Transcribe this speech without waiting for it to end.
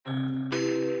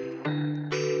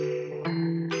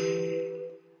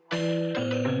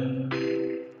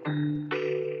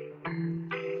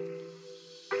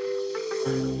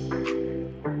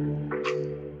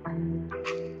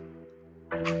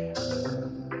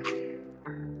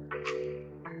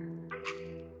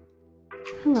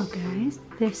Hello guys,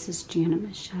 this is Jana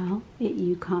Michelle at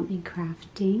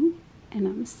YouCaughtMeCrafting, and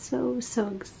I'm so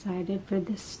excited for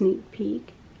this sneak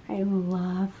peek. I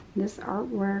love this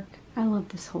artwork. I love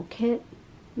this whole kit,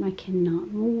 and I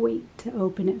cannot wait to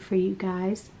open it for you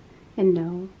guys. And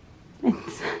no,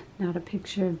 it's not a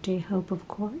picture of J-Hope, of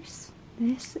course.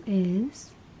 This is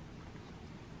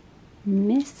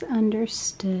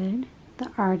Misunderstood.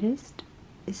 The artist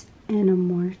is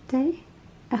EnaMorte.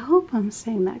 I hope I'm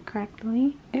saying that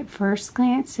correctly. At first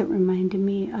glance, it reminded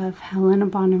me of Helena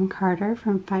Bonham Carter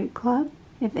from Fight Club.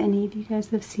 If any of you guys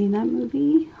have seen that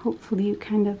movie, hopefully you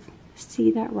kind of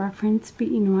see that reference. But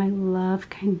you know, I love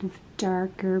kind of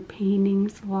darker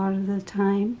paintings a lot of the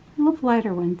time. I love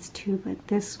lighter ones too, but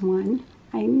this one,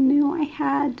 I knew I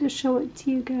had to show it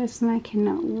to you guys, and I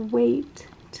cannot wait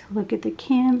to look at the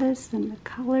canvas and the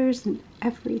colors and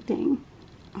everything.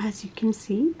 As you can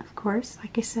see, of course,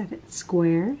 like I said, it's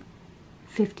square,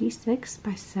 56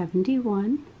 by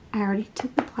 71. I already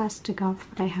took the plastic off,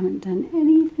 but I haven't done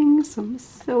anything, so I'm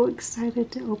so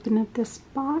excited to open up this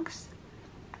box.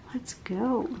 Let's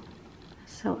go.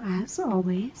 So as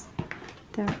always,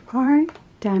 there are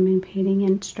diamond painting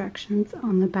instructions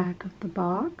on the back of the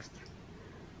box,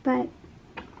 but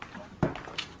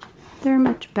there are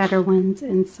much better ones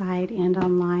inside and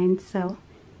online, so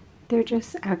they're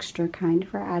just extra kind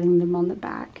for adding them on the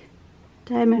back.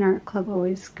 Diamond Art Club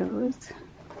always goes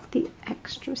the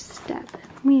extra step.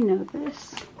 We know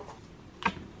this.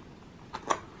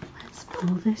 Let's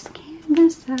pull this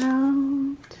canvas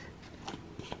out.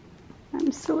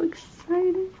 I'm so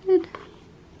excited.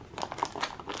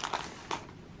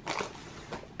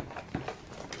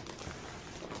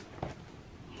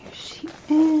 Here she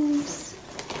is.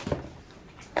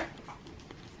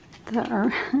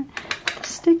 The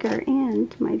sticker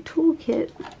and my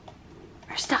toolkit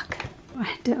are stuck. I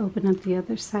had to open up the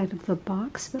other side of the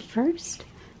box, but first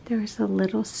there's a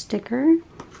little sticker,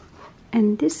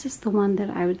 and this is the one that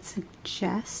I would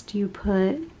suggest you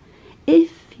put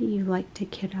if you like to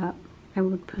kit up. I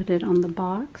would put it on the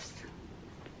box.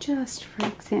 Just for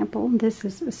example, this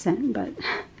is a scent, but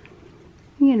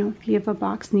you know, if you have a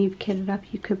box and you've kitted up,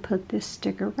 you could put this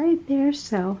sticker right there.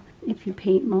 So if you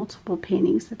paint multiple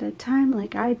paintings at a time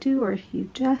like I do, or if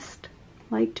you just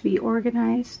like to be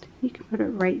organized, you can put it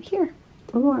right here.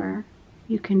 Or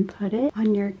you can put it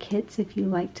on your kits if you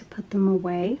like to put them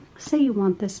away. Say you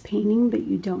want this painting, but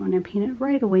you don't want to paint it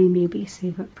right away, maybe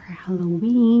save it for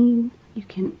Halloween. You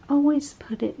can always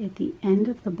put it at the end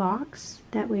of the box.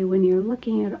 That way when you're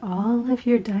looking at all of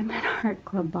your Diamond Art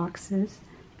Club boxes,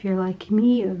 if you're like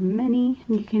me, you have many,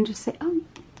 and you can just say, oh,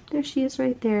 there she is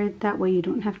right there. That way you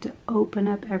don't have to open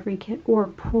up every kit or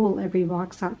pull every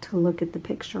box out to look at the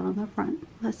picture on the front.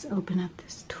 Let's open up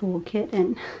this toolkit,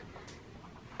 and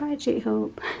bye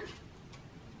J-Hope.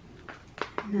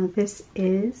 Now this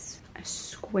is a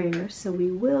square, so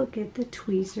we will get the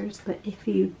tweezers, but if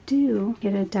you do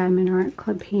get a Diamond Art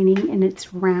Club painting and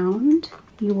it's round,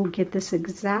 you will get this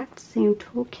exact same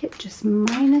toolkit, just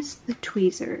minus the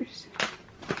tweezers.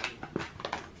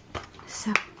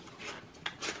 So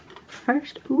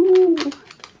first, ooh,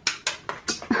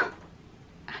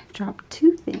 I dropped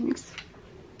two things.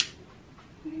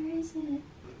 Where is it?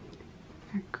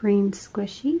 Our green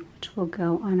squishy, which will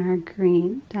go on our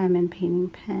green diamond painting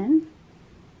pen.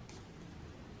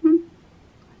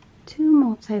 Two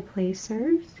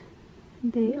multi-placers.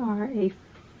 They are a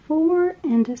 4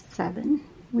 and a 7.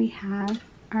 We have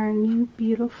our new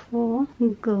beautiful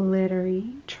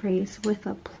glittery trays with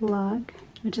a plug,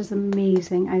 which is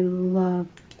amazing. I love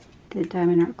the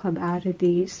Diamond Art Club added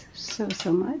these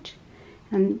so much.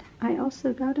 And I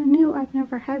also got a new, I've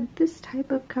never had this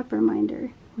type of cup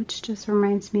reminder, which just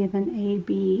reminds me of an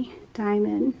AB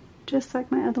diamond, just like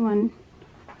my other one.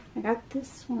 I got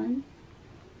this one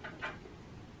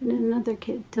in another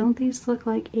kit. Don't these look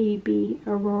like AB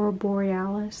Aurora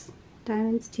Borealis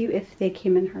diamonds to you if they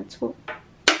came in hearts? Well,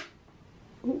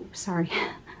 oh, sorry.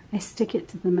 I stick it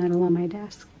to the metal on my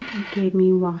desk. It gave me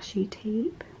washi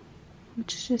tape,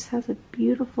 which just has a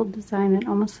beautiful design. It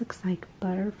almost looks like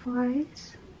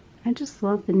butterflies. I just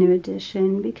love the new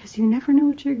edition because you never know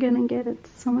what you're gonna get. It's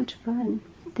so much fun.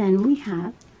 Then we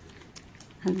have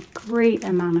a great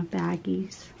amount of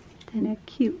baggies. Then a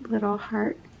cute little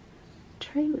heart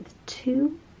tray with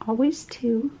always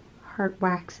two heart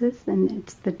waxes, and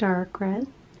it's the dark red,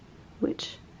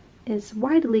 which is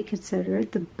widely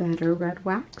considered the better red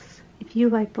wax. If you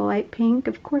like the light pink,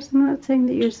 of course I'm not saying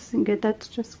that yours isn't good, that's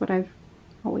just what I've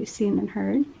always seen and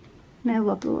heard. And I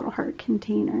love the little heart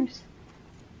containers.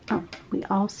 Oh, we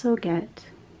also get,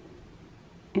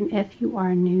 and if you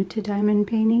are new to diamond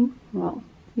painting, well,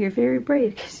 you're very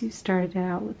brave because you started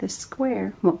out with a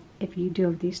square. Well, if you do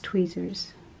have these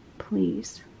tweezers,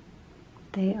 please.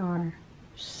 They are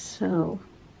so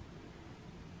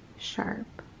sharp.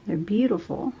 They're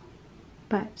beautiful,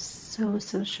 but so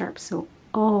sharp. So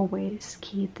always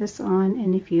keep this on,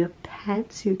 and if you have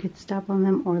pets who could step on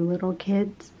them or little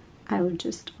kids, I would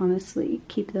just honestly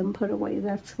keep them put away.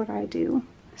 That's what I do.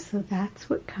 So that's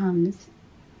what comes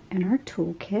in our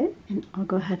toolkit, and I'll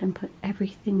go ahead and put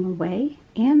everything away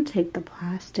and take the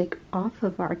plastic off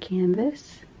of our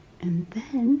canvas, and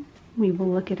then we will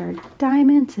look at our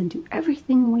diamonds and do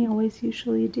everything we always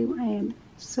usually do. I am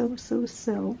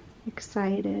so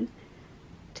excited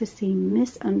to see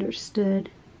Misunderstood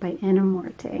by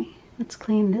EnaMorte. Let's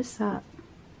clean this up.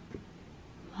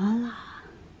 Voila.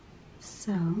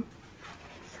 So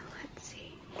let's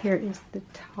see. Here is the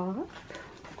top.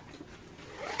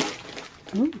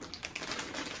 Ooh.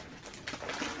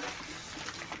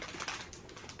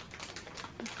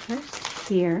 But first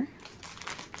here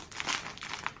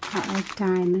are our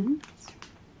diamonds.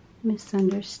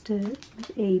 Misunderstood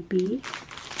with AB.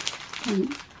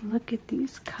 And look at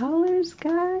these colors,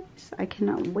 guys. I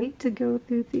cannot wait to go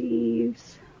through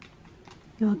these.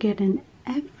 You'll get in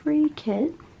every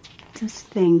kit. Just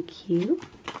thank you.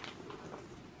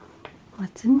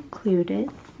 What's included,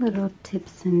 little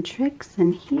tips and tricks,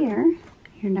 and here,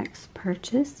 your next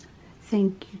purchase,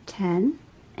 thank you 10.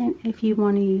 And if you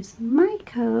want to use my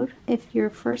code, if you're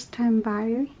a first time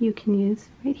buyer, you can use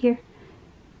right here,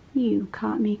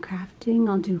 YouCaughtMeCrafting.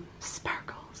 I'll do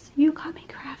sparkles,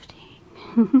 YouCaughtMeCrafting.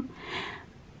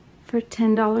 For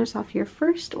 $10 off your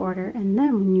first order, and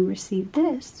then when you receive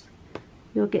this,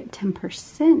 you'll get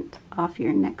 10% off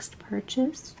your next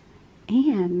purchase.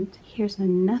 And here's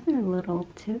another little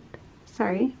tip.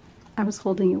 Sorry, I was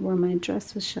holding it where my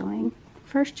dress was showing.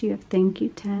 First, you have thank you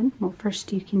 10. Well,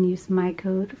 first you can use my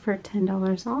code for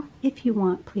 $10 off. If you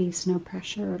want, please, no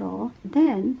pressure at all.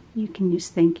 Then you can use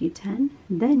thank you 10.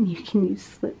 Then you can use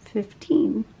slip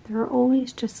 15. There are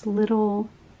always just little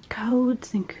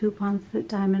codes and coupons that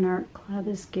Diamond Art Club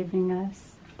is giving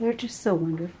us. They're just so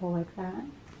wonderful like that.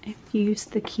 If you use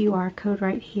the QR code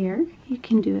right here, you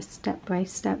can do a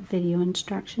step-by-step video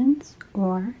instructions,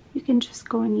 or you can just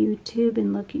go on YouTube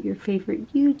and look at your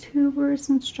favorite YouTubers'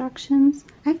 instructions.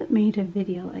 I haven't made a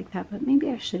video like that, but maybe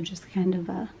I should just kind of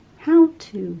how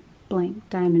to blank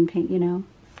diamond paint, you know,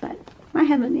 but I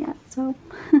haven't yet, so.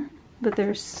 But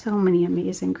there's so many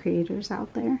amazing creators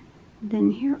out there.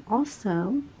 Then here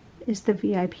also is the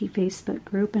VIP Facebook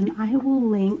group, and I will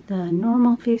link the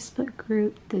normal Facebook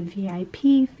group, the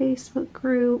VIP Facebook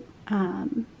group,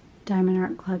 Diamond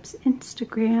Art Club's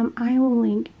Instagram. I will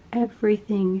link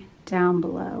everything down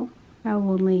below. I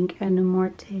will link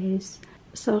EnaMorte's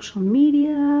social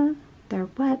media, their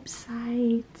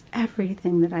websites,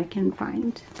 everything that I can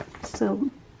find.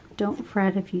 So don't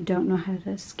fret if you don't know how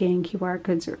to scan QR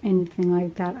codes or anything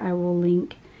like that. I will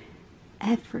link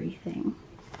everything.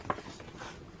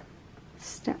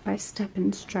 Step-by-step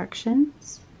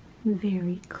instructions,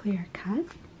 very clear cut,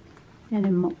 and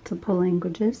in multiple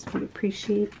languages. We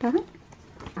appreciate that.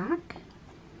 Back.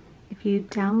 If you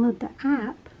download the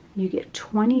app, you get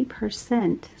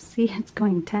 20%. See, it's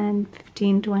going 10,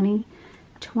 15, 20,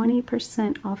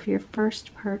 20% off your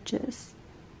first purchase.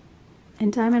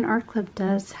 And Diamond Art Club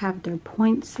does have their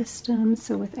point system,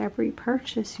 so with every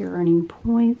purchase you're earning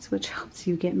points, which helps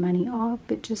you get money off.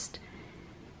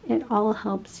 It all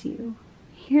helps you.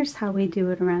 Here's how we do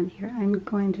it around here. I'm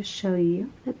going to show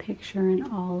you the picture in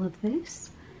all of this,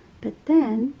 but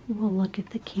then we'll look at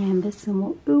the canvas and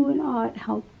we'll ooh and ah at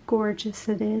how gorgeous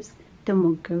it is. Then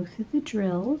we'll go through the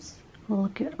drills, we'll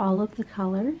look at all of the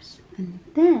colors, and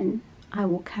then I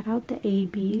will cut out the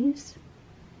ABs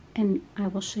and I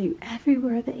will show you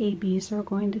everywhere the ABs are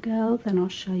going to go. Then I'll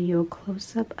show you a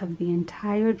close-up of the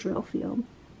entire drill field.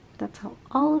 That's how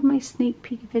all of my sneak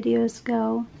peek videos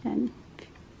go. And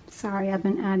sorry, I've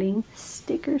been adding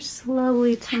stickers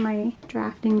slowly to my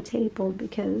drafting table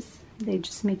because they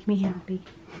just make me happy.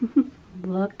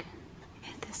 Look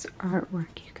at this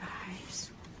artwork, you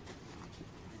guys.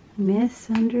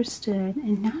 Misunderstood.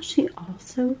 And now she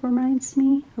also reminds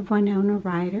me of Winona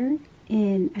Ryder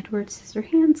in Edward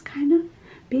Scissorhands, kind of.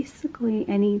 Basically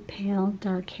any pale,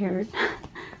 dark-haired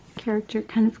character,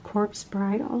 kind of corpse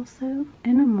bride also.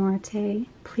 EnaMorte,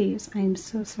 please, I am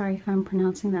so sorry if I'm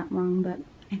pronouncing that wrong, but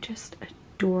I just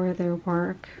adore their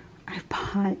work. I've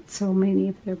bought so many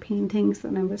of their paintings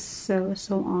and I was so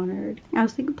honored. I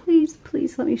was like, please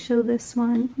let me show this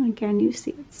one. Again, you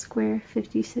see it's square,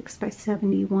 56 by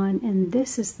 71, and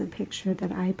this is the picture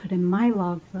that I put in my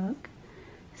logbook.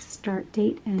 start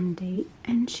date, end date.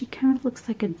 And she kind of looks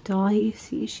like a doll. You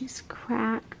see she's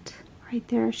cracked right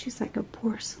there. She's like a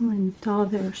porcelain doll.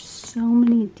 There are so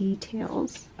many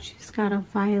details. She's got a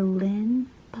violin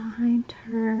behind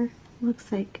her.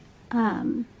 Looks like,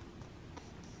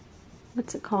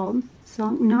 what's it called?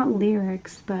 Song, not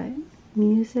lyrics, but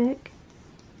music.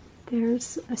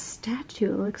 There's a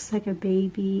statue. It looks like a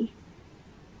baby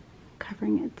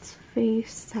covering its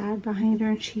face, sad behind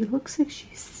her, and she looks like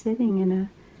she's sitting in a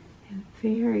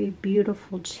very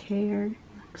beautiful chair.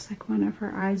 Looks like one of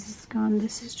her eyes is gone.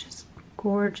 This is just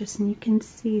gorgeous, and you can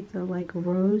see the like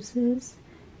roses.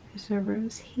 There's a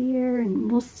rose here,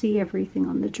 and we'll see everything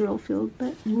on the drill field,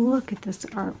 but look at this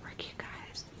artwork, you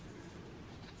guys.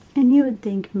 And you would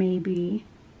think maybe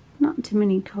not too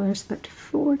many colors, but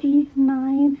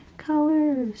 49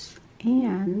 colors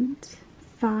and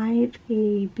 5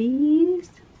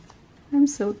 ABs. I'm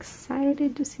so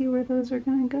excited to see where those are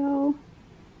gonna go.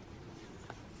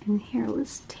 And here,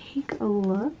 let's take a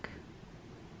look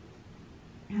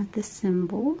at the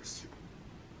symbols.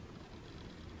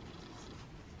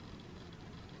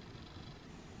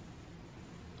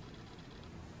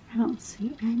 I don't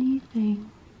see anything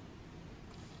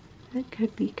that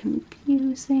could be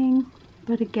confusing,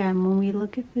 but again, when we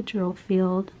look at the drill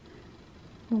field,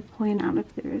 we'll point out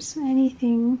if there's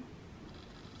anything,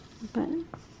 but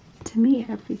to me,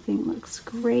 everything looks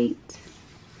great.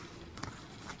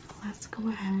 Let's go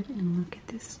ahead and look at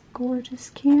this gorgeous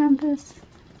canvas.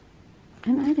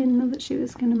 And I didn't know that she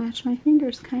was going to match my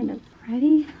fingers, kind of.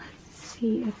 Ready? Let's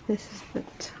see if this is the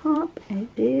top. It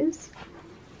is,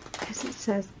 because it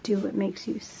says, do what makes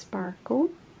you sparkle.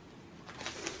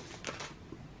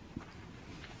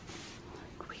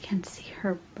 We can see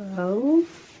her bow.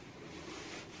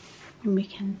 And we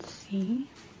can see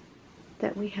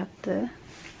that we have the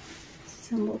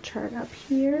symbol chart up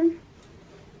here.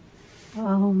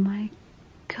 Oh my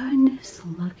goodness,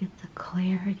 look at the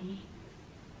clarity.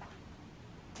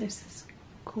 This is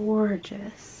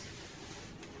gorgeous.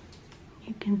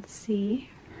 You can see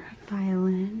her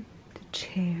violin, the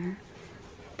chair,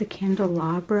 the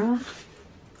candelabra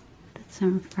that's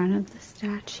in front of the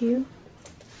statue.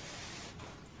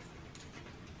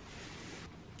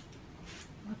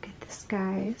 Look at this,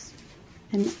 guys.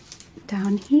 And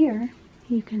down here,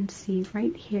 you can see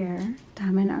right here,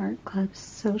 Diamond Art Club's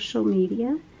social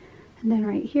media. And then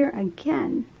right here,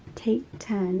 again, take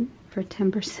 10 for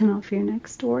 10% off your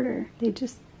next order. They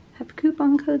just have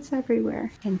coupon codes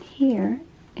everywhere. And here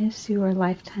is your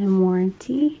lifetime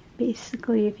warranty.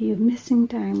 Basically, if you have missing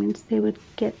diamonds, they would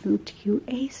get them to you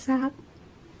ASAP.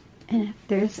 And if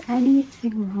there's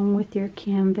anything wrong with your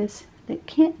canvas that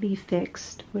can't be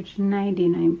fixed, which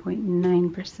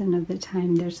 99.9% of the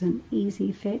time there's an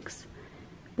easy fix,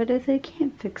 but if they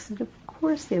can't fix it, of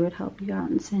course they would help you out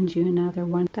and send you another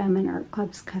one. Diamond Art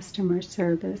Club's customer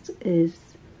service is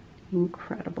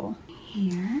incredible.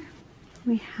 Here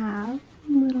we have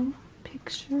a little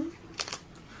picture,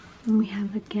 and we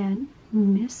have again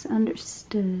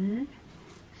Misunderstood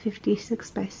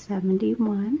 56 by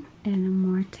 71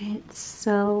 EnaMorte. It's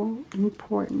so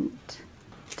important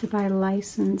to buy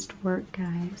licensed work,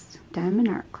 guys. Diamond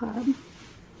Art Club.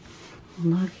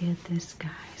 Look at this,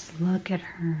 guys. Look at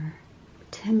her.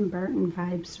 Tim Burton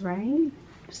vibes, right?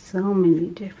 So many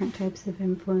different types of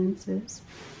influences.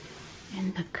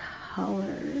 And the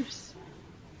colors.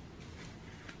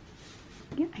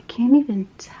 Yeah, I can't even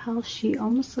tell. She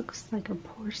almost looks like a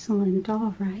porcelain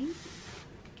doll, right?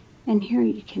 And here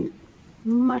you can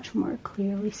much more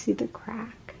clearly see the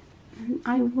crack. And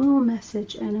I will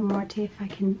message EnaMorte if I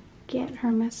can get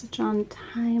her message on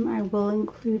time. I will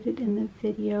include it in the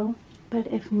video. But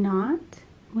if not,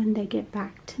 when they get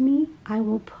back to me, I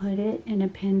will put it in a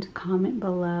pinned comment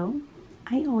below.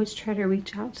 I always try to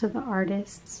reach out to the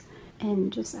artists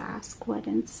and just ask what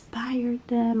inspired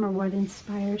them or what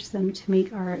inspires them to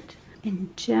make art in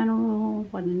general,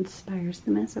 what inspires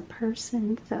them as a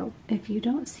person. So if you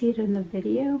don't see it in the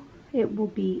video, it will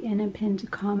be in a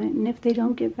pinned comment. And if they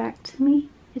don't get back to me,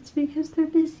 it's because they're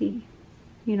busy.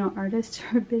 You know, artists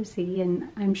are busy, and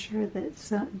I'm sure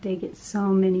that they get so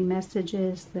many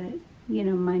messages that, you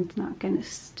know, mine's not going to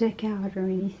stick out or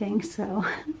anything. So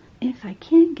if I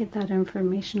can't get that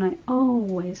information, I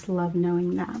always love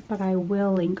knowing that, but I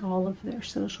will link all of their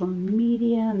social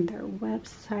media and their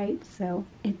website, so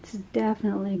it's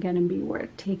definitely going to be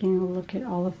worth taking a look at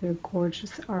all of their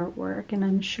gorgeous artwork, and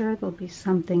I'm sure there'll be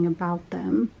something about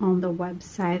them on the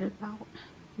website about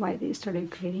why they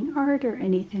started creating art or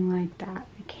anything like that.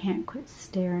 I can't quit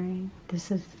staring.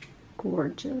 This is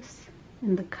gorgeous,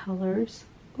 and the colors,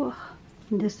 oh.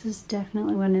 This is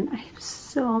definitely one, and I have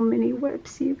so many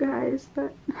whips, you guys,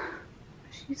 but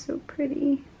She's so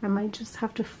pretty. I might just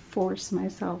have to force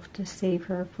myself to save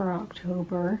her for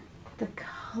October. The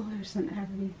colors and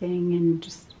everything, and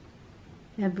just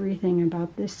everything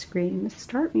about this screen.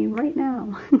 Start me right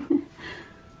now.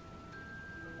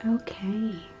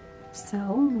 Okay,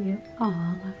 so we have all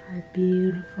of our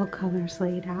beautiful colors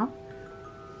laid out,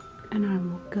 and I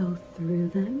will go through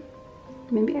them.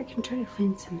 Maybe I can try to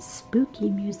find some spooky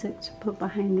music to put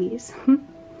behind these.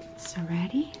 So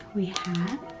ready? We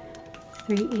have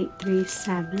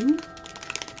 3837,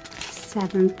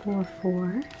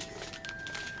 744,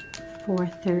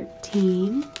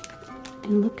 413,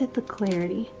 and look at the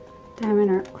clarity. Diamond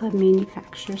Art Club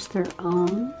manufactures their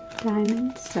own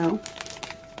diamonds, so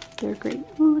they're great.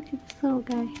 Oh, look at this little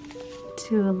guy.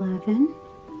 211.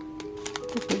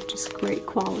 They're just great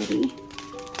quality.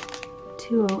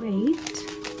 208.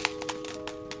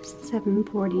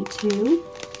 742.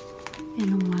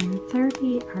 And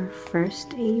 130, our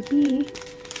first AB.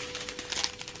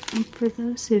 And for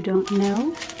those who don't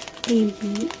know,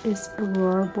 AB is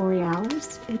Aurora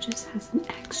Borealis. It just has an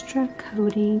extra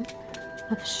coating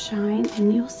of shine,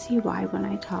 and you'll see why when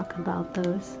I talk about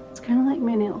those. It's kind of like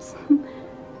my nails.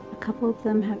 A couple of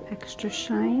them have extra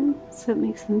shine, so it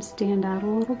makes them stand out a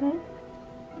little bit.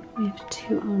 We have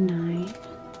 209,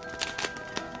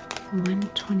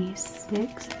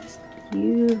 126, this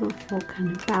beautiful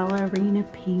kind of ballerina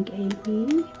pink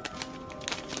AB,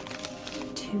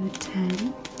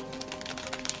 210,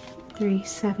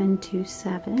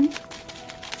 3727,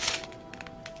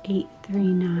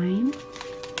 839,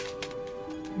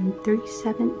 and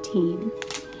 317.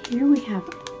 Here we have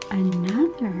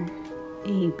another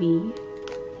AB,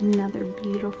 another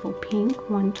beautiful pink,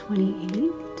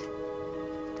 128.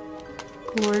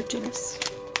 Gorgeous.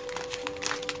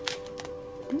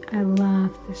 I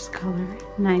love this color,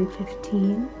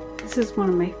 915. This is one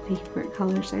of my favorite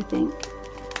colors, I think.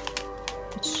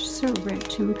 It's just so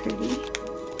rich and pretty.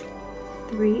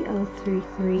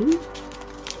 3033,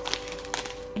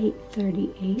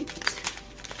 838,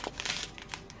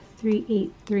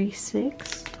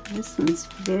 3836. This one's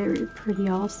very pretty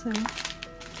also.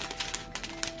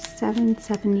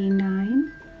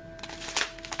 779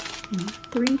 and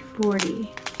 340.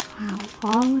 Wow,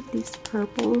 all of these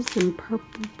purples and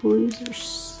purple blues are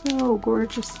so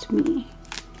gorgeous to me.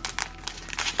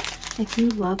 If you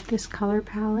love this color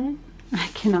palette, I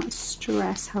cannot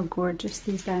stress how gorgeous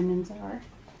these diamonds are.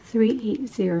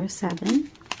 3807,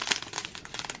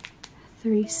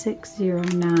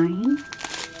 3609,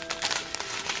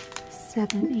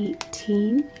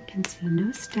 718. You can see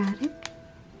no static.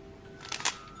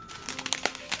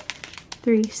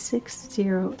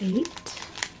 3608,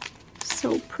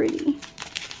 so pretty.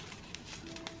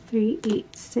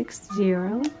 3860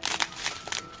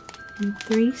 and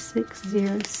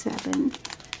 3607.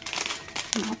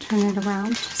 And I'll turn it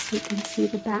around just so you can see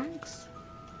the backs.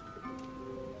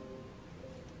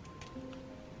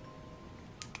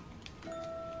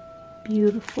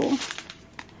 Beautiful.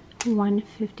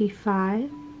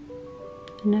 155,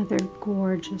 another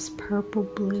gorgeous purple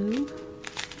blue.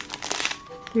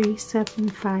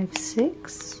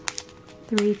 3756,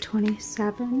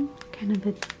 327, kind of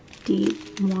a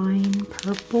deep wine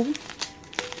purple.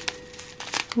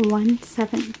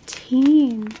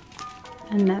 117,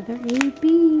 another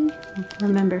AB.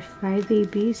 Remember, 5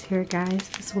 ABs here, guys.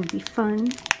 This will be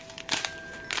fun.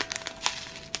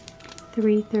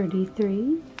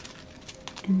 333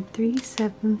 and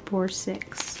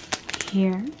 3746.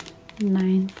 Here,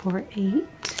 948.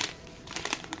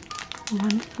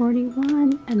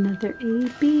 141, another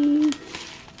AB.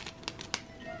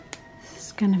 This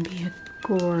is gonna be a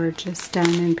gorgeous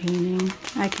diamond painting.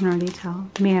 I can already tell.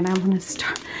 Man, I wanna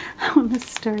start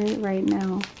it right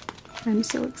now. I'm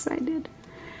so excited.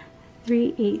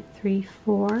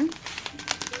 3834.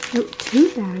 Oh,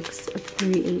 2 bags of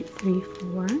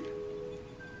 3834.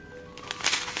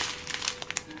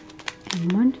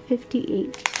 And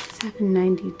 158,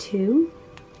 792.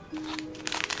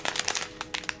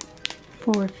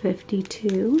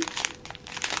 452,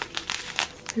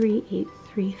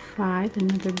 3835,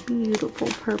 another beautiful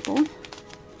purple,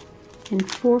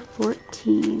 and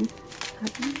 414, a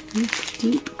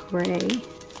deep gray.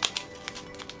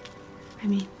 I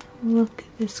mean, look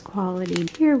at this quality.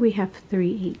 Here we have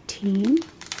 318.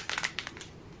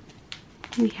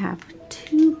 We have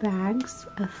 2 bags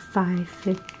of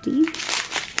 550,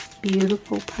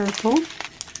 beautiful purple.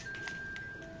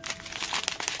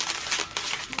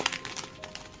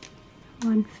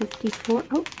 154.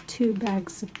 Oh, 2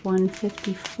 bags of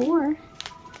 154.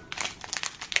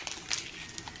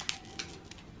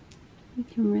 You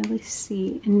can really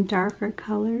see in darker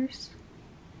colors.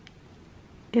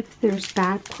 if there's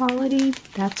bad quality,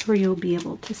 that's where you'll be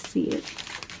able to see it.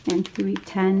 And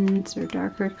 310s or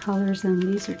darker colors, and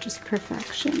these are just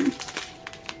perfection.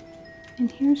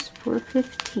 And here's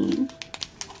 415.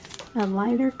 A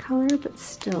lighter color, but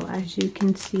still, as you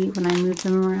can see when I move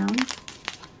them around,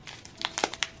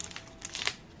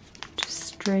 just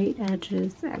straight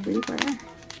edges everywhere.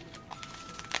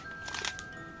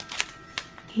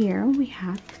 Here we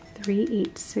have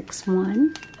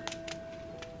 3861,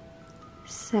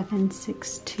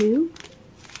 762,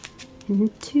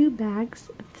 and 2 bags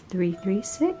of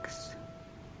 336.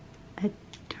 A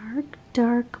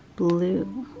dark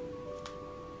blue.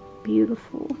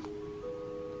 Beautiful.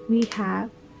 We have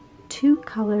 2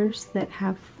 colors that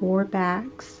have 4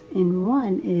 bags, and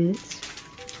one is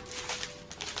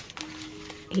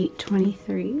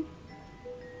 823.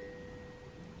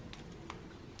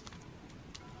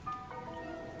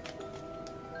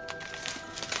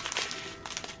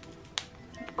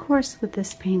 Of course, with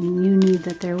this painting, you knew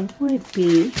that there would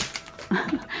be,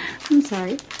 I'm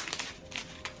sorry.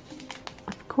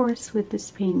 Of course, with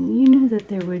this painting, you knew that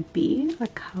there would be a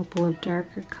couple of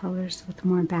darker colors with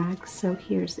more bags. So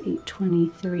here's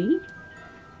 823.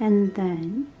 And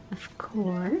then, of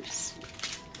course,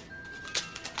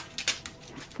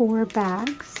 4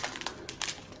 bags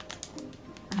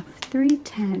of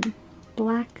 310.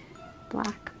 Black.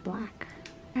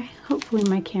 Hopefully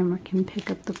my camera can pick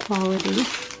up the quality.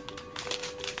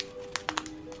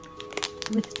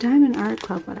 With Diamond Art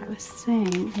Club, what I was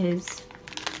saying is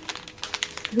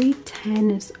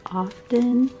 310 is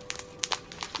often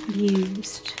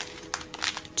used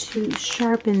to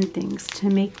sharpen things, to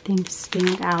make things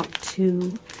stand out,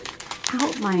 to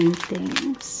outline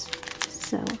things.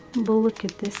 So we'll look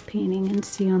at this painting and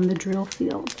see on the drill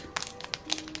field.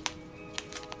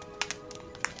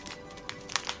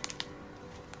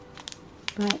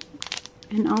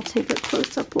 And I'll take a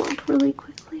close-up look really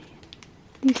quickly.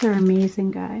 These are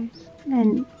amazing, guys.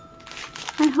 And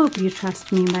I hope you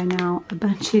trust me by now. A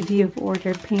bunch of you have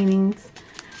ordered paintings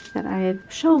that I have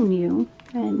shown you,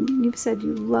 and you've said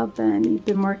you love them, you've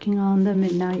been working on them,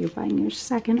 and now you're buying your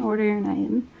second order, and I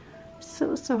am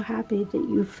so happy that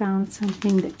you found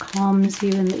something that calms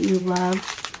you and that you love.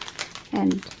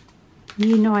 And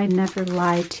you know I never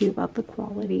lie to you about the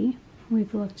quality.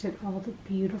 We've looked at all the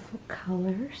beautiful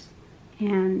colors,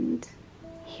 and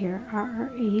here are our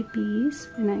ABs,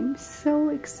 and I'm so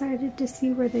excited to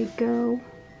see where they go.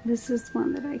 This is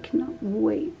one that I cannot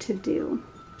wait to do.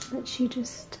 But she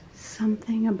just,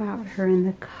 something about her in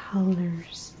the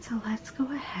colors. So let's go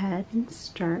ahead and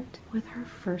start with her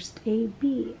first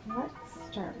AB.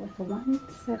 Let's start with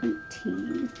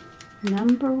 117.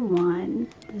 Number 1,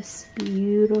 this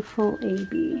beautiful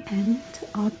AB. And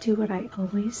I'll do what I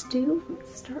always do.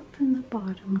 Let's start from the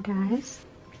bottom, guys.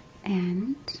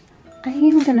 And I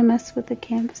am going to mess with the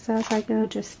canvas as I go,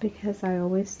 just because I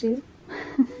always do.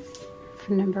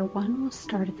 For number 1, we'll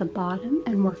start at the bottom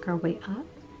and work our way up.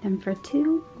 And for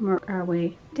 2, work our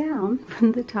way down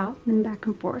from the top and back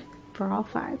and forth for all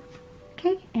 5.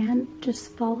 Okay, and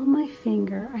just follow my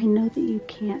finger. I know that you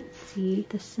can't see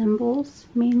the symbols.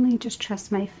 Mainly just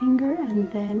trust my finger,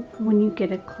 and then when you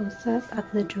get a close-up of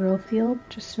the drill field,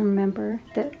 just remember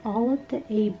that all of the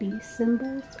AB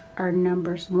symbols are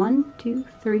numbers 1, 2,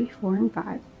 3, 4, and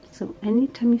 5. So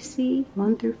anytime you see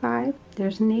 1 through 5,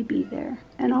 there's an AB there.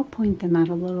 And I'll point them out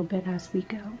a little bit as we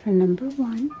go. For number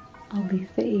 1, I'll leave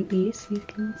the AB so you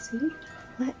can see.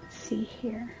 Let's see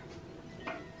here.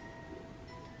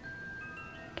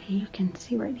 Okay, you can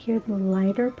see right here the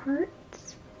lighter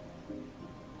parts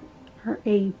are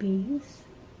ABs.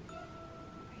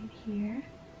 Right here.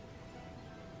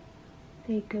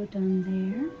 They go down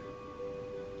there.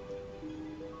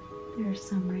 There's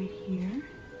some right here.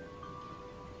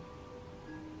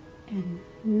 And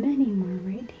many more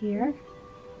right here.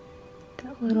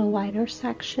 That little lighter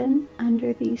section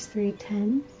under these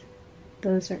 310s,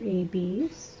 those are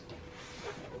ABs.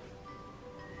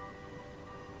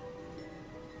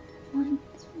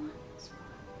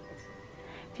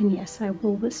 And yes, I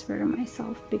will whisper to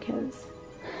myself because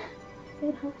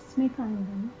it helps me find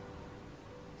them.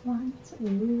 Once,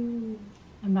 ooh,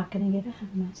 I'm not gonna get ahead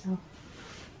of myself.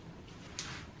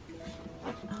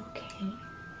 Okay,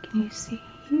 can you see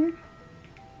here?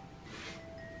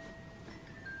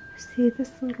 See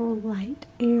this little light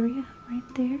area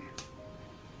right there?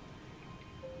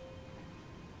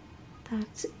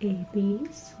 That's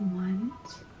ABs,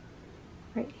 ones,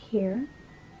 right here,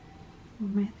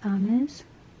 where my thumb is.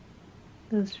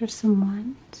 Those are some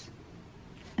ones.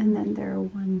 And then there are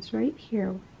ones right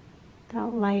here,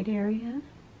 that light area.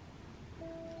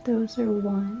 Those are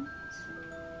ones.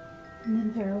 And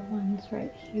then there are ones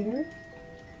right here.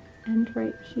 and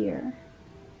right here.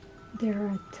 There are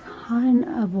a ton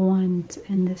of ones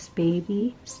in this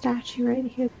baby statue right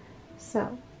here.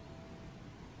 So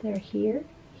they're here,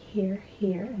 here,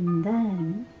 here, and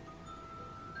then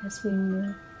as we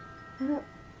move up,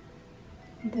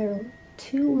 there are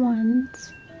 2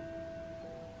 ones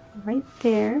right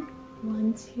there.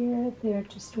 Ones here, they're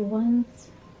just ones.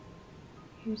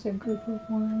 Here's a group of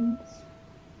ones.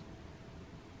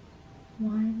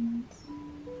 Ones.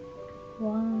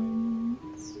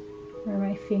 Ones. Where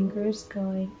my finger is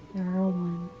going, there are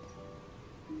ones.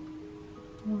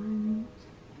 Ones.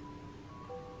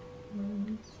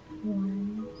 Ones.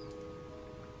 Ones.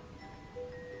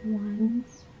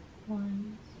 Ones.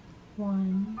 Ones.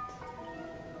 Ones.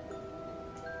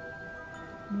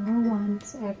 More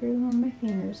ones everywhere my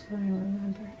finger's going,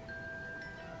 remember.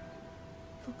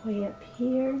 Way up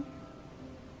here.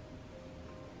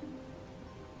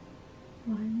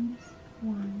 Ones,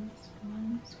 ones,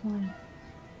 ones, ones.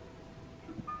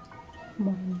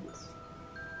 Ones.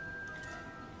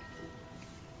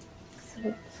 So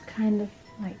it's kind of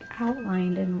like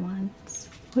outlined in ones,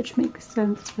 which makes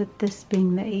sense with this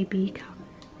being the AB color.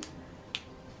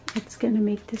 It's going to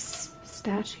make this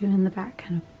statue in the back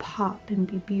kind of pop and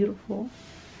be beautiful.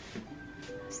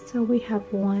 So we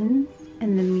have ones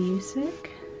in the music,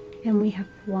 and we have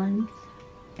ones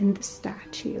in the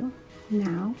statue.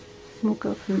 Now we'll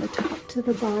go from the top to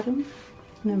the bottom.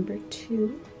 Number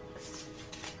 2,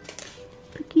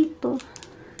 Poquito.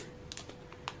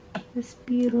 This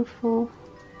beautiful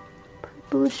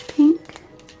purplish pink.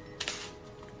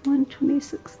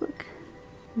 126, look.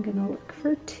 I'm gonna look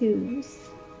for 2s.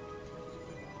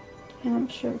 And I'm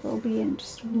sure they'll be in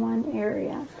just one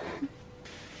area.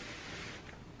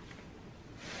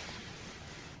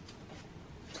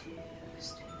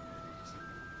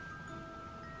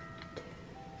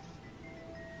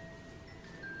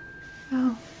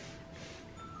 Oh,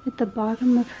 at the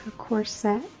bottom of her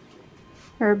corset,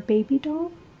 or baby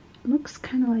doll, it looks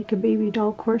kind of like a baby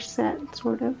doll corset,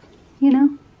 sort of, you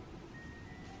know?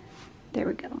 There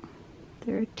we go.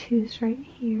 There are 2s right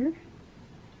here.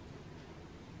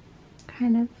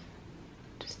 Kind of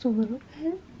just a little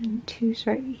bit, and 2s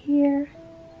right here.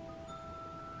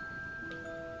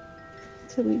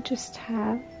 So we just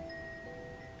have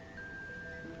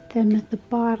them at the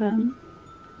bottom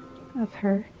of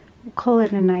her. We'll call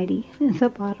it a nightie, at the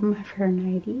bottom of her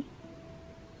nightie.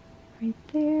 Right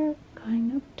there,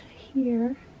 going up to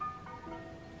here.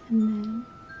 And then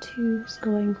 2s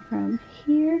going from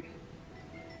here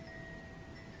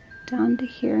down to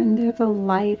here, and they're the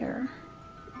lighter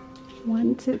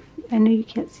ones. If I know you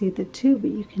can't see the 2, but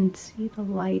you can see the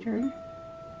lighter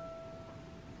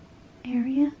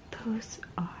area. Those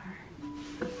are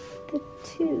the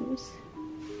 2s.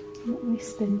 Let me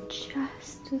spend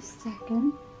just a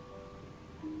second.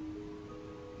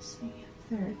 See if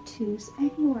there are 2s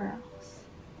anywhere else.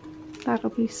 That'll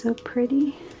be so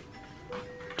pretty.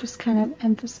 Just kind of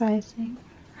emphasizing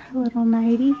her little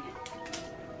nightie.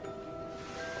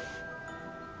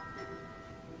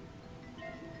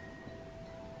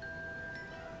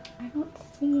 I don't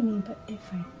see any, but if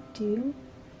I do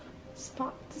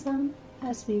spot some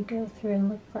as we go through and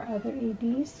look for other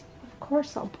ABs, of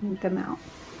course I'll point them out.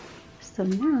 So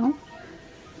now,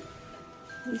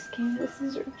 these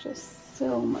canvases are just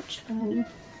so much fun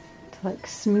to like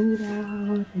smooth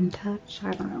out and touch.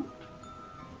 I don't know.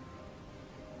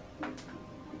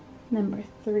 Number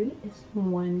 3 is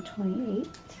 128.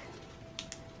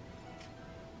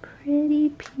 Pretty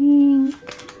pink.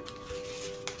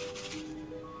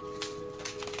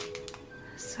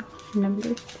 So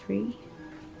number 3.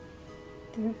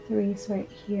 There are 3s right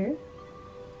here.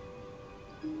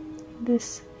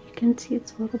 This, you can see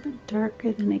it's a little bit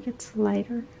darker, then it gets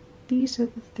lighter. These are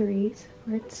the 3s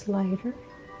where it's lighter.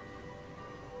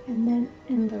 And then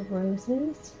in the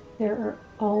roses, there are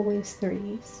always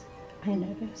 3s. I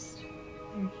noticed.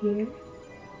 They're here,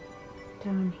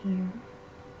 down here.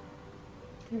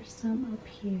 There's some up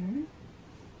here.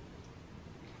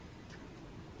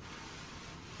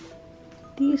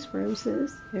 These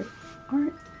roses, there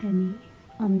aren't any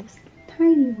on this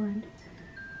tiny one,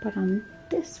 but on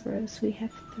this rose we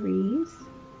have 3s.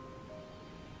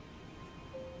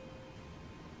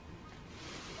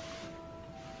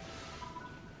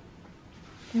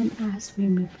 Then as we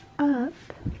move up,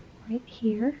 right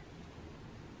here,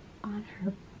 on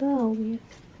her bow we have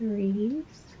 3s.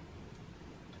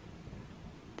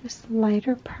 This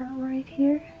lighter part right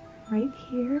here,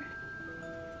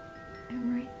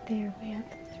 and right there we have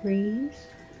 3s.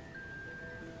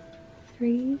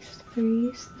 3s,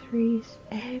 3s, 3s,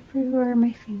 everywhere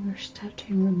my finger's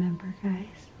touching, remember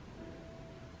guys.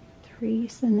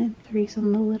 threes, and then threes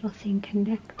on the little thing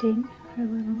connecting her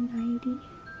little nightie.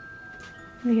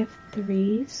 We have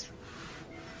threes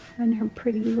on her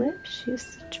pretty lips. She has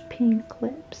such pink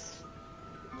lips,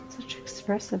 such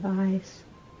expressive eyes.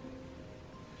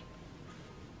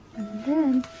 And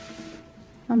then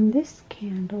on this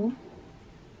candle,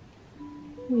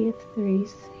 we have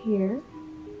threes here,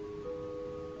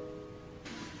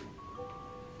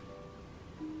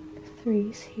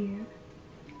 threes here,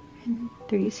 and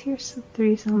threes here, so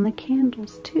threes on the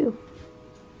candles too.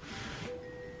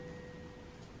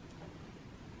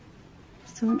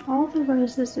 So in all the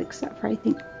roses except for I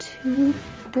think two,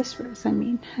 this rose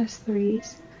has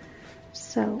threes.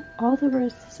 So all the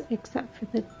roses except for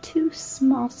the two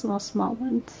small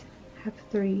ones have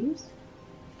threes.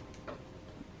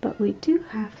 But we do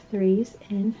have threes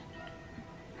in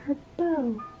her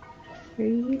bow.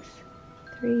 Threes,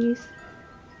 threes,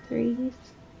 threes,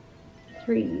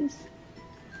 threes.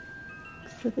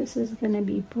 So this is going to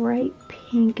be bright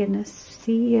pink in a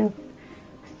sea of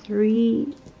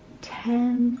 3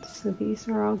 10s. So these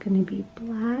are all going to be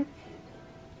black.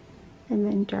 And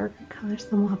then darker colors.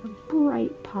 Then we'll have a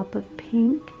bright pop of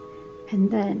pink. And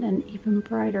then an even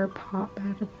brighter pop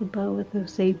out of the bow with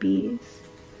those ABs.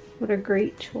 What a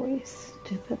great choice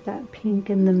to put that pink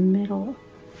in the middle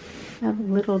of a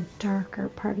little darker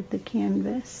part of the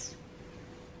canvas.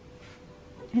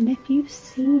 And if you've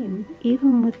seen,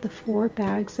 even with the 4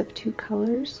 bags of 2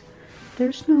 colors,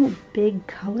 there's no big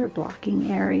color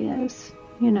blocking areas,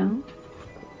 you know.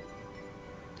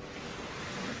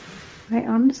 I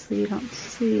honestly don't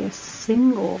see a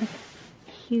single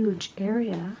huge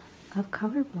area of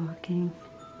color blocking.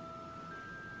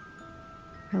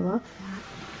 I love that.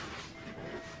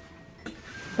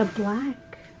 The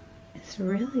black is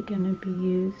really going to be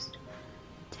used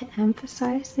to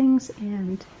emphasize things,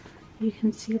 and you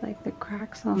can see like the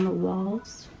cracks on the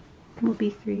walls will be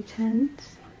 3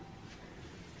 10s.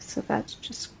 So that's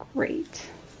just great.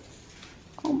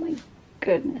 Oh my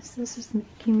goodness, this is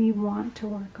making me want to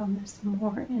work on this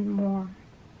more and more.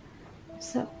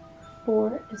 So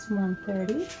 4 is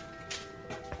 130.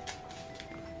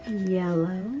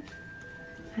 Yellow.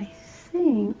 I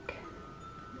think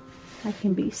I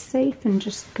can be safe in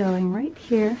just going right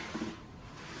here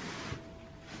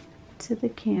to the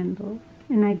candle.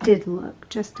 And I did look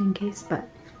just in case, but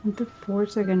the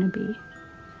 4s are going to be,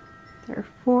 there are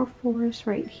 4 4s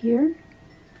right here.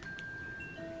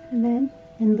 And then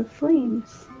in the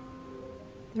flames,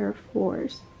 there are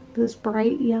 4s. Those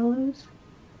bright yellows,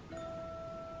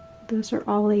 those are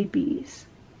all ABs.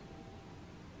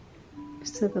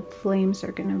 So the flames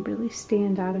are going to really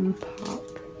stand out and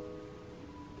pop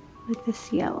with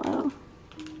this yellow.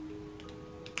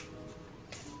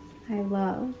 I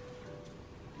love.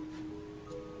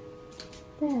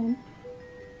 Then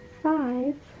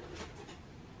 5,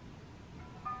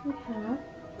 we have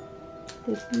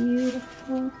the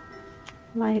beautiful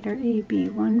lighter AB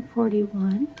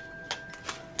 141.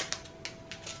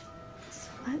 So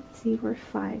let's see where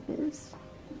 5 is.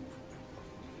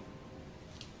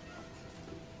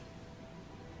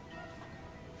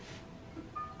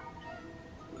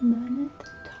 None at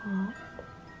the top.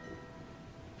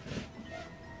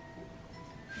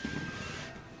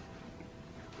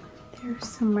 There's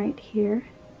some right here.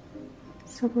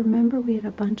 So remember we had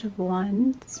a bunch of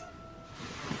 1s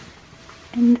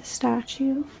in the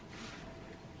statue.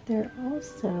 There are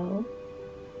also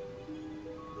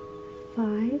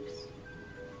 5s.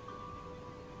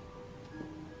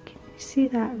 Can you see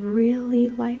that really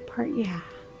light part? Yeah,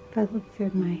 if I look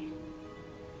through my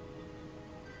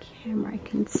camera I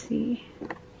can see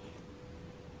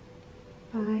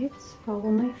 5s.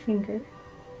 Follow my finger.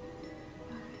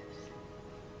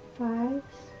 5s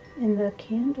in the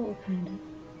candle kind of.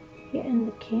 Yeah, in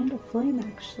the candle flame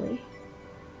actually.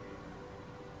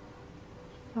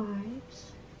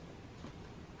 5s.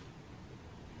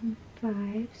 And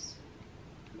 5s.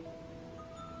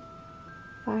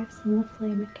 5s in the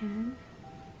flame again.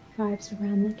 5s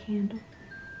around the candle.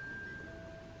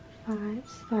 5s.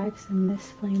 5s in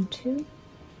this flame too.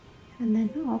 And then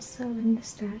also in the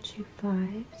statue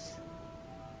 5s.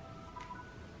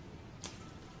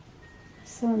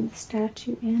 So in the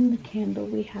statue and the candle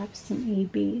we have some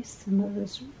ABs, some of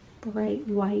those bright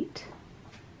white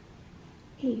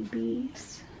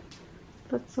ABs.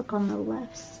 Let's look on the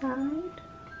left side.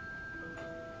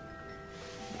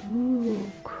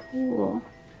 Ooh, cool.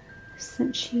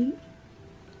 Since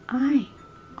I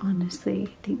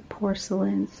honestly think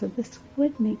porcelain, so this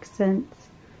would make sense.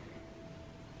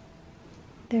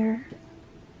 There,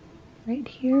 right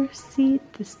here, see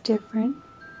this different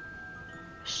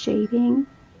shading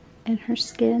in her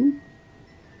skin.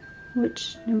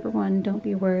 which, number one, don't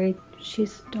be worried.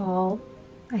 She's a doll,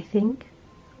 I think.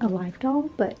 A live doll,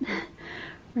 but,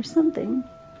 or something.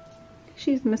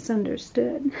 She's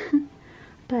misunderstood.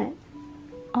 But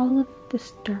all of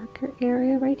this darker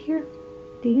area right here,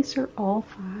 these are all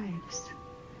 5s.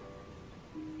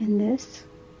 And this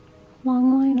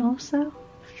long line also,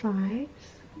 5s.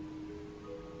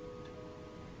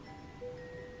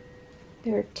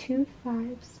 There are 2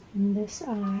 5s in this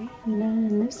eye, none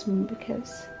in this one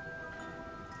because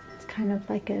it's kind of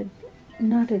like a,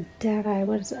 not a dead eye,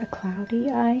 what is it, a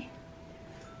cloudy eye?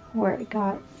 Where it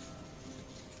got,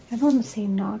 I don't want to say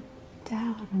knocked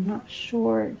out, I'm not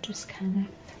sure, it just kind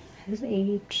of has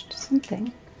aged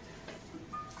something.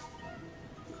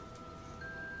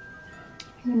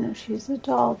 Even though she's a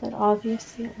doll, that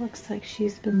obviously it looks like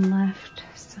she's been left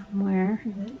somewhere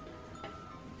that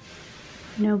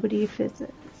nobody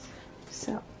visits.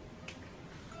 So,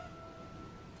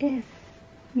 if,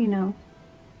 you know,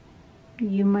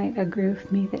 you might agree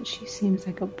with me that she seems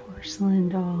like a porcelain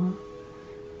doll,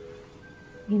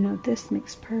 you know, this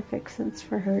makes perfect sense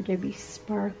for her to be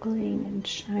sparkling and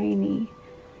shiny.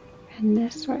 And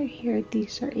this right here,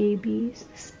 these are ABs,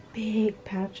 this big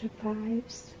patch of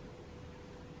 5s.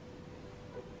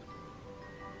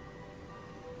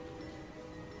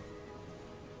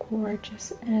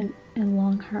 Gorgeous. And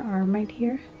along her arm right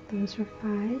here, those are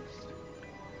 5s.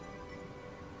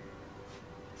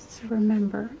 So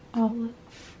remember, all of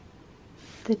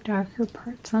the darker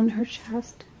parts on her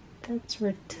chest, that's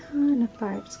where a ton of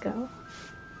 5s go.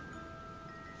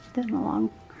 Then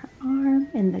along her arm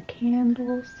and the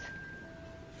candles.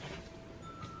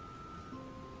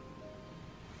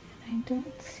 I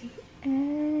don't see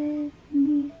any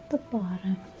at the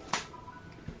bottom.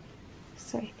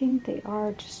 So I think they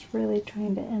are just really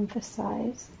trying to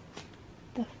emphasize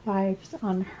the 5s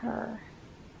on her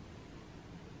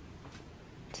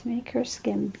to make her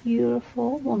skin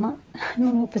beautiful. Well, not, I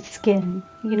don't know if it's skin,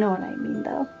 you know what I mean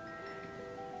though.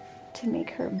 To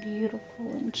make her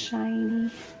beautiful and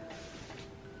shiny.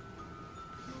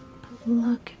 But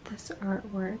look at this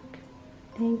artwork.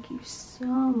 Thank you so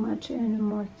much,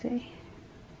 EnaMorte.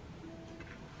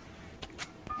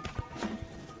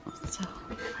 So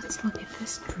let's look at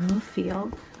this drill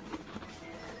field.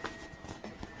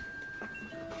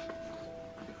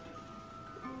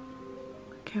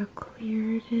 Look how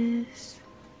clear it is.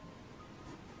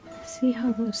 See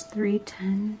how those 3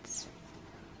 10s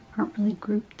aren't really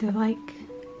grouped? They're like,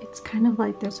 it's kind of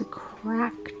like there's a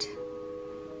cracked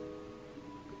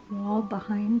wall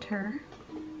behind her.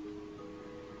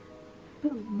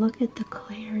 But look at the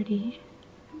clarity.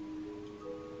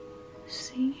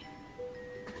 See?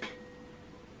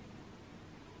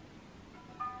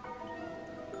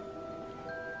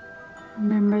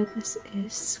 Remember, this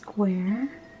is square.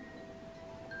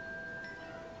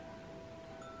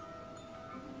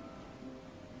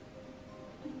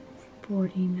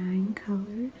 $49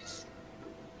 colors.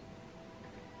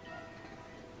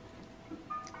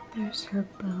 There's her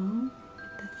bow,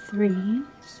 the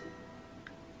 3s.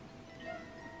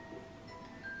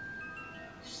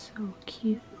 So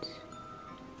cute.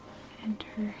 And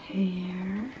her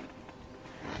hair.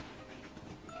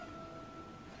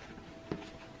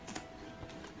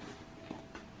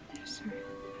 There's her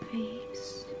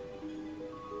face.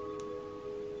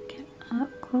 Get up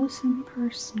close and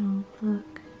personal.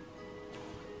 Look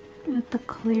at the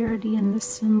clarity in the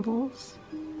symbols.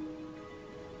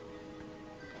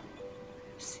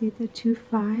 See the 2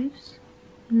 5s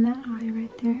in that eye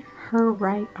right there? Her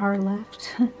right, our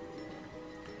left.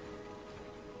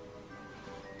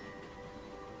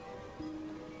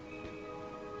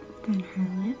 Then her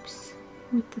lips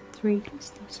with the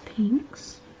 3s, those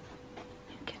pinks.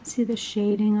 You can see the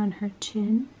shading on her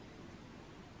chin.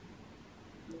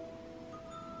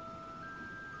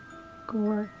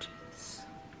 Gorgeous.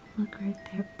 Look right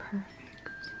there, perfect.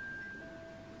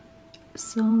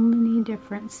 So many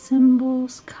different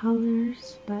symbols,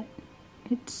 colors, but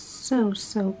it's so,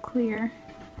 so clear.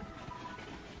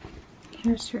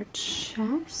 Here's her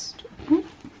chest. Oh.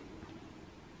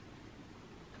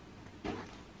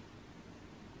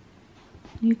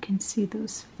 You can see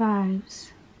those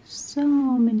 5s. So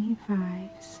many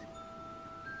 5s.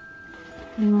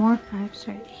 And more 5s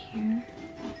right here.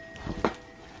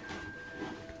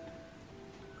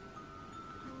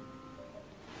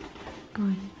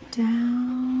 Going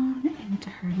down into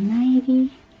her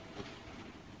nightie.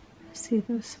 See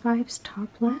those 5s top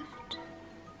left?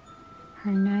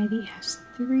 Her nightie has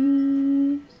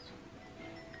 3s.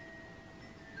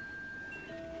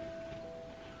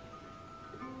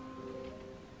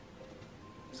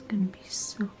 It's gonna be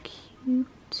so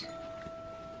cute.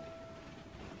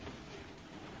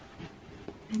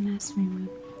 And as we move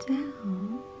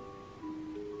down,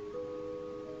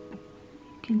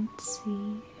 you can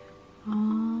see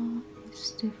all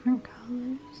these different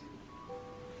colors.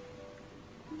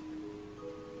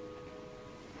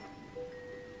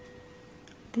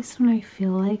 This one I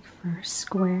feel like for a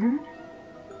square,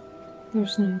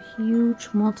 there's no huge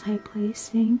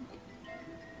multi-placing,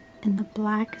 and the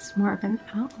black is more of an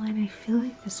outline. I feel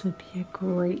like this would be a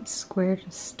great square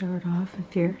to start off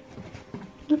if you're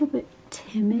a little bit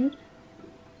timid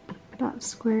about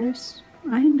squares.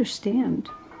 I understand.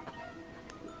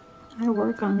 I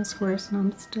work on the squares and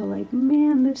I'm still like,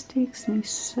 man, this takes me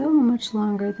so much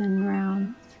longer than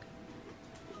rounds.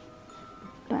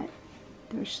 But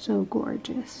they're so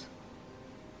gorgeous.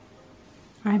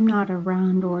 I'm not a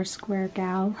round or square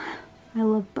gal. I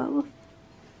love both.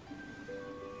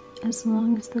 As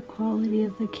long as the quality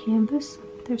of the canvas,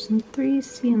 there's some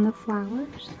 3C in the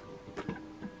flowers.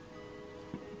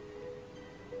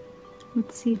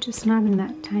 Let's see, just not in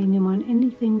that tiny one,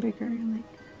 anything bigger. Like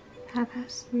that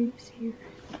has 3s here.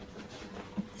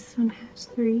 This one has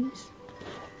 3s.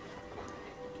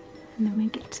 And then we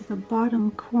get to the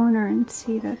bottom corner and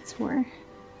see that's where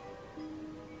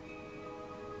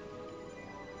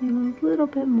they have a little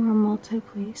bit more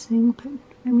multi-placing, but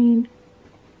I mean,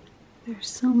 there's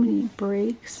so many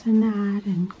breaks in that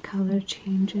and color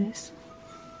changes.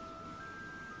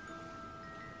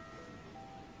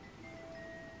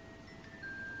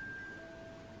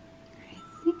 I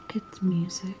think it's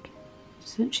music.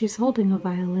 So she's holding a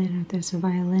violin, or there's a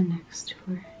violin next to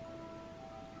her.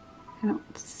 I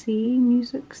don't see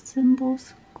music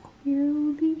symbols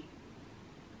clearly,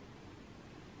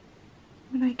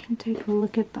 but I can take a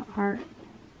look at the art.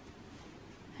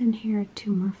 And here are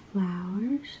 2 more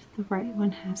flowers. The right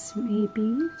one has some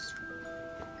ABs.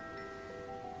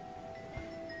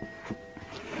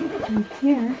 And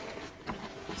here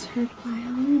is her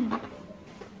violin.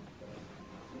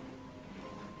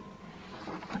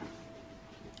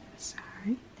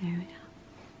 Sorry, there we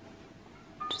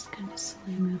go. Just gonna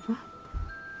slowly move up.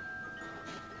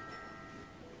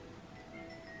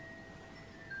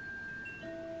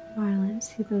 Violin,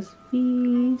 see those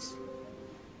V's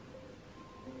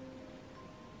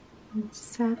and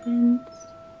 7s.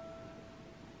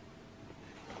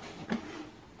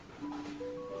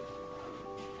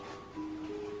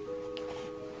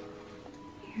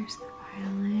 Here's the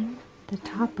violin, the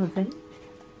top of it.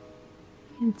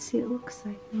 You can see it looks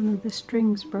like one of the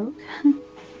strings broke.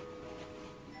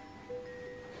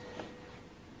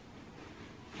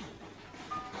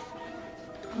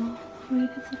 All the way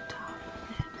to the top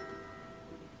of it.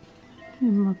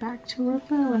 And we're back to her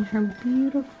bow and her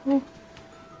beautiful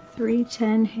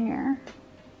 310 hair.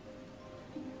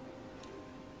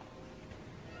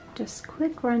 Just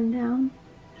quick rundown.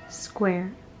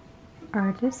 Square.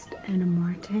 Artist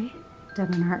EnaMorte,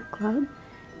 Devon Art Club.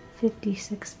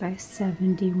 56 by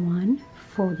 71,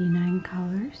 49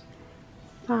 colors,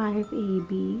 5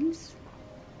 ABs.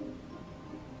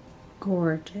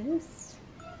 Gorgeous.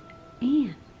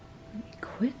 And let me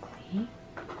quickly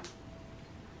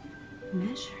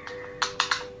measure.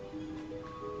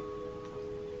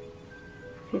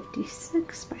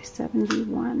 56 by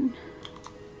 71.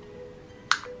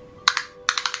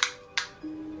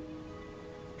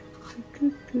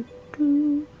 Do, do,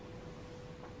 do.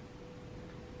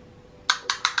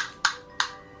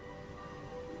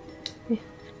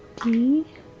 50.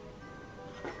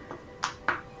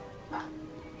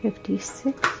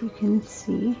 56, you can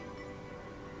see.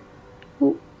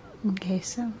 Oh, okay,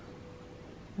 so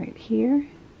right here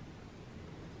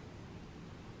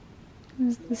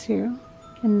is the 0.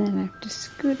 And then I have to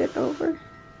scoot it over.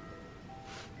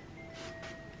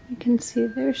 You can see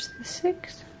there's the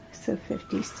 6. So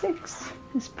 56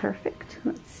 is perfect.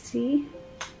 Let's see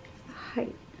the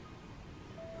height.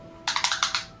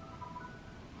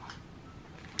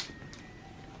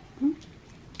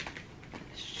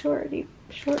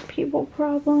 Short people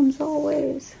problems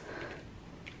always.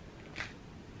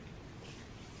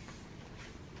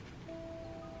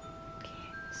 Okay,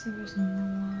 so there's number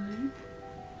 1.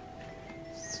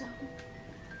 So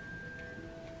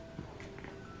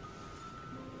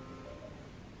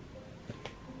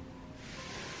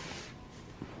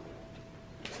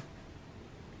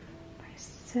by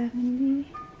 71.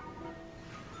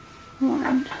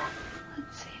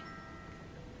 Let's see.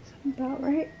 Is that about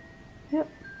right? Yep.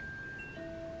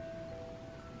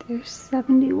 There's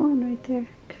 71 right there,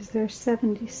 because there's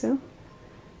 70, so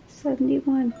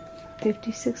 71.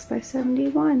 56 by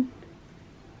 71.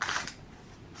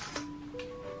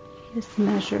 This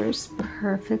measures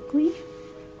perfectly.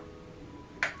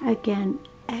 Again,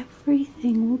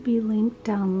 everything will be linked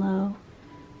down low.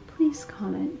 Please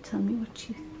comment, tell me what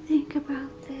you think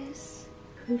about this,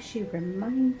 who she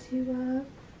reminds you of,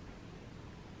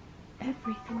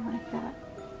 everything like that.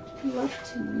 I'd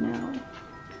love to know.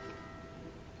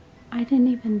 I didn't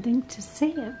even think to say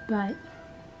it, but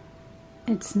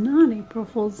it's not April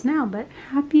Fool's now, but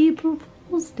happy April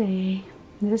Fool's Day.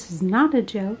 This is not a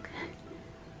joke.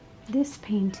 This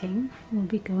painting will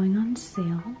be going on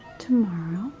sale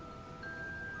tomorrow,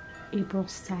 April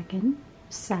 2nd,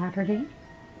 Saturday.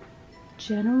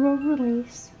 General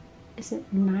release is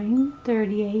at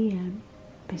 9:30 a.m.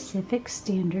 Pacific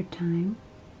Standard Time,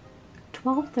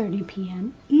 12:30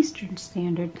 p.m. Eastern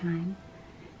Standard Time,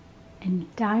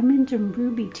 and Diamond and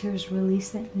Ruby tiers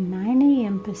release at 9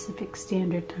 a.m. Pacific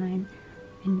Standard Time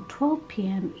and 12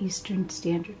 p.m. Eastern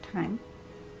Standard Time.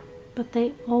 But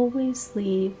they always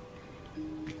leave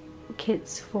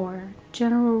kits for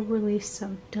general release,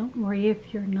 so don't worry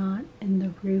if you're not in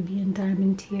the Ruby and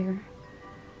Diamond tier.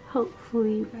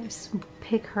 Hopefully you guys will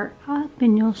pick her up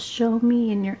and you'll show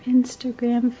me in your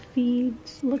Instagram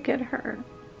feeds. Look at her.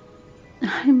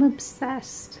 I'm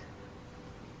obsessed.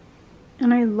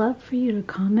 And I love for you to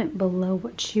comment below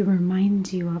what she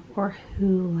reminds you of, or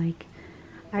who. Like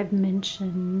I've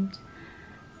mentioned,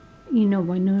 you know,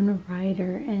 Winona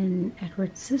Ryder and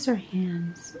Edward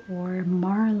Scissorhands, or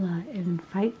Marla in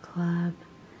Fight Club,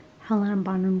 Helena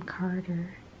Bonham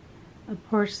Carter, a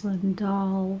porcelain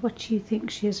doll, what you think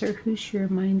she is, or who she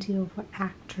reminds you of, what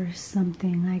actress,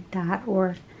 something like that,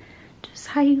 or just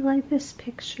how you like this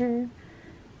picture,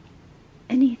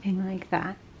 anything like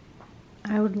that.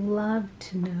 I would love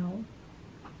to know.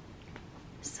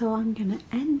 So I'm gonna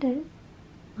end it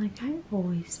like I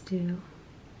always do.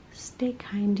 Stay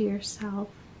kind to yourself.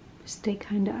 Stay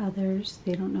kind to others.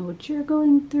 They don't know what you're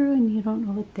going through, and you don't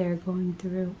know what they're going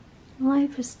through.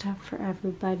 Life is tough for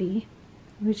everybody.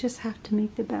 We just have to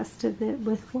make the best of it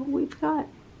with what we've got.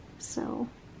 So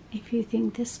if you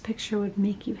think this picture would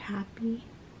make you happy,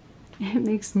 it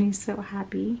makes me so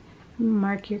happy.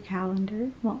 Mark your calendar.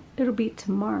 Well, it'll be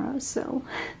tomorrow, so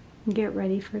get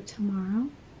ready for tomorrow.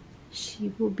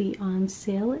 She will be on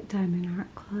sale at Diamond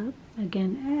Art Club.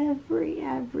 Again,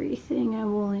 everything I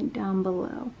will link down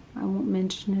below. I won't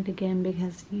mention it again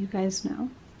because you guys know.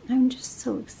 I'm just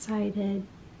so excited.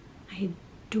 I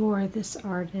adore this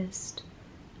artist.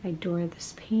 I adore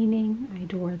this painting. I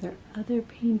adore their other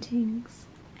paintings.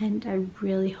 And I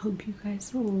really hope you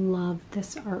guys will love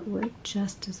this artwork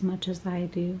just as much as I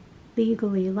do.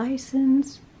 Legally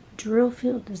licensed. Drill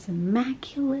field is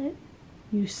immaculate.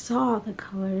 You saw the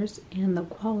colors and the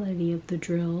quality of the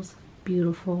drills.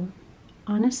 Beautiful.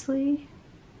 Honestly,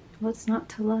 what's not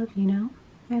to love, you know?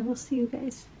 I will see you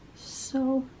guys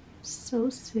so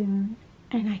soon.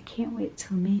 And I can't wait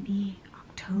till maybe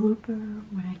October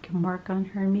when I can work on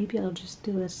her. Maybe I'll just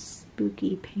do a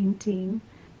spooky painting.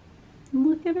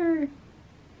 Look at her.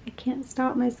 I can't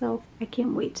stop myself. I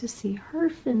can't wait to see her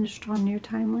finished on your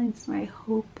timelines, and I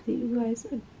hope that you guys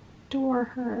adore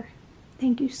her.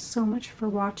 Thank you so much for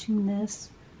watching this.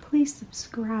 Please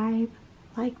subscribe,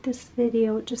 like this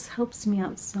video. It just helps me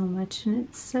out so much, and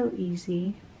it's so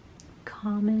easy.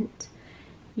 Comment.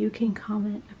 You can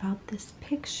comment about this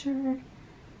picture,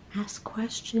 ask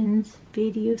questions,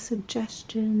 video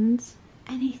suggestions,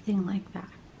 anything like that.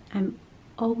 I'm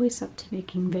always up to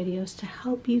making videos to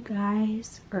help you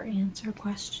guys, or answer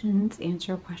questions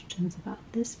about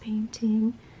this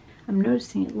painting. I'm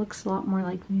noticing it looks a lot more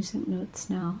like music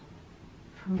notes now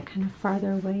from kind of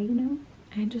farther away, you know.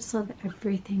 I just love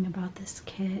everything about this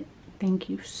kit. Thank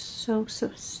you so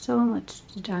much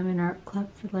to Diamond Art Club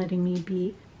for letting me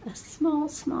be a small,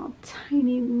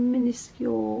 tiny,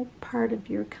 minuscule part of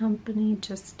your company,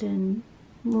 just in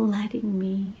letting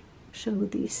me show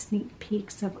these sneak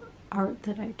peeks of art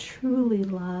that I truly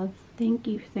love. Thank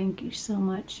you so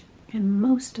much. And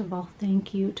most of all,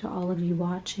 thank you to all of you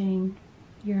watching.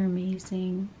 You're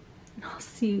amazing. And I'll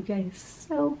see you guys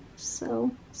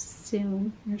so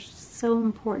soon. You're so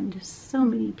important to so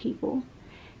many people,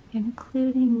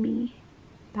 including me.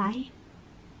 Bye.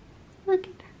 Look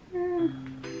at her.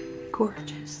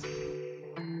 Gorgeous.